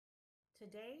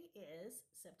Today is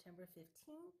September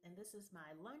 15th, and this is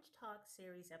my Lunch Talk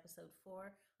Series, Episode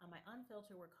 4 on my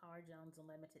Unfiltered with Cara Jones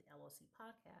Unlimited LLC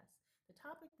podcast. The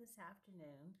topic this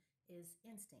afternoon is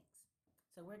instincts.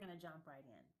 So we're going to jump right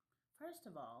in. First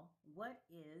of all, what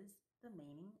is the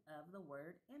meaning of the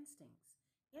word instincts?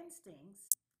 Instincts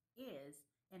is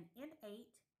an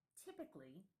innate,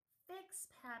 typically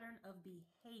fixed pattern of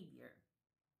behavior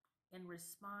in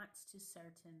response to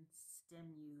certain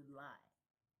stimuli.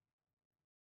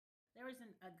 There was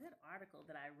a good article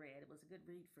that I read. It was a good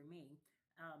read for me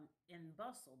in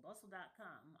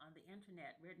bustle.com on the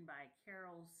internet, written by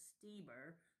Carol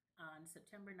Stieber on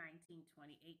September 19,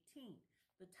 2018.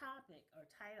 The topic or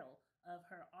title of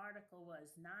her article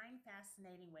was 9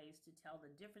 Fascinating Ways to Tell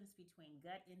the Difference Between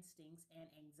Gut Instincts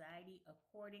and Anxiety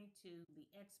According to the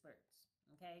Experts.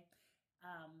 Okay.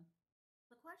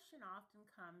 The question often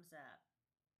comes up,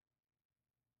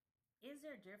 is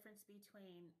there a difference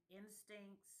between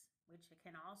instincts, which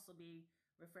can also be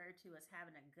referred to as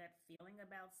having a gut feeling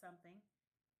about something?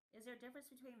 Is there a difference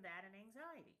between that and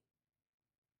anxiety?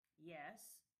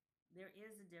 Yes, there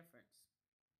is a difference.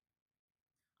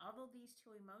 Although these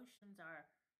two emotions are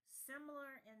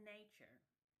similar in nature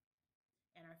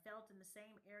and are felt in the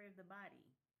same area of the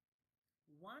body,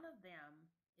 one of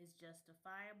them is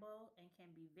justifiable and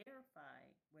can be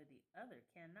verified where the other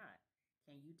cannot.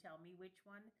 Can you tell me which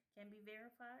one can be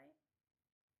verified?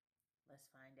 Let's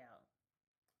find out.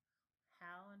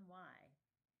 How and why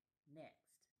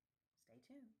next. Stay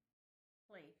tuned.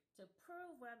 To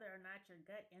prove whether or not your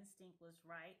gut instinct was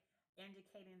right,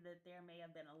 indicating that there may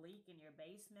have been a leak in your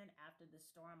basement after the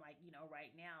storm, like,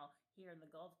 right now here in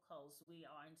the Gulf Coast, we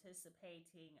are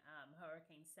anticipating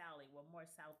Hurricane Sally, well, more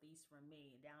southeast from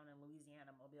me, down in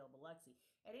Louisiana, Mobile, Biloxi.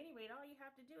 At any rate, all you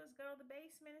have to do is go to the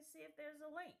basement and see if there's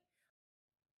a leak.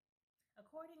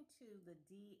 According to the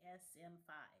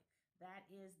DSM-5, that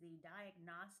is the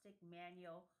Diagnostic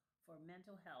Manual for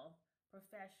Mental Health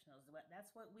Professionals. That's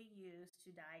what we use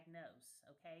to diagnose,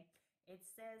 okay? It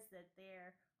says that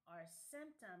there are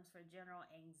symptoms for general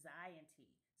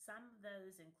anxiety. Some of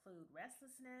those include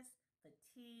restlessness,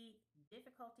 fatigue,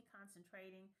 difficulty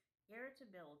concentrating,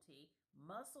 irritability,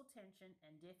 muscle tension,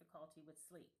 and difficulty with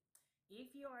sleep.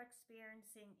 If you are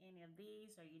experiencing any of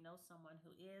these, or you know someone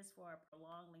who is for a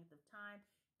prolonged length of time,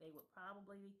 they would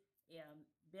probably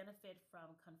benefit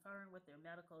from conferring with their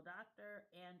medical doctor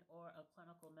and or a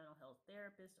clinical mental health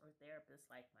therapist or therapist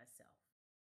like myself.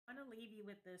 I want to leave you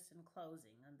with this in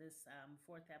closing on this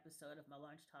fourth episode of my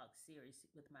Lunch Talk series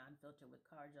with my Unfiltered with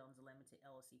Cara Jones Unlimited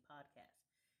LLC podcast.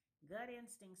 Gut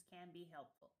instincts can be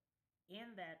helpful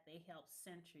in that they help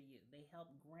center you, they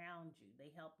help ground you,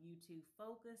 they help you to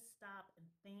focus, stop, and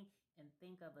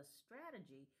think of a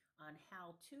strategy on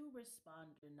how to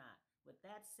respond or not. With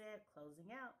that said, closing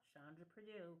out, Chandra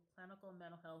Purdue, clinical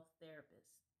mental health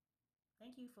therapist.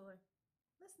 Thank you for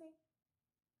listening.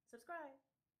 Subscribe,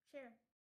 share.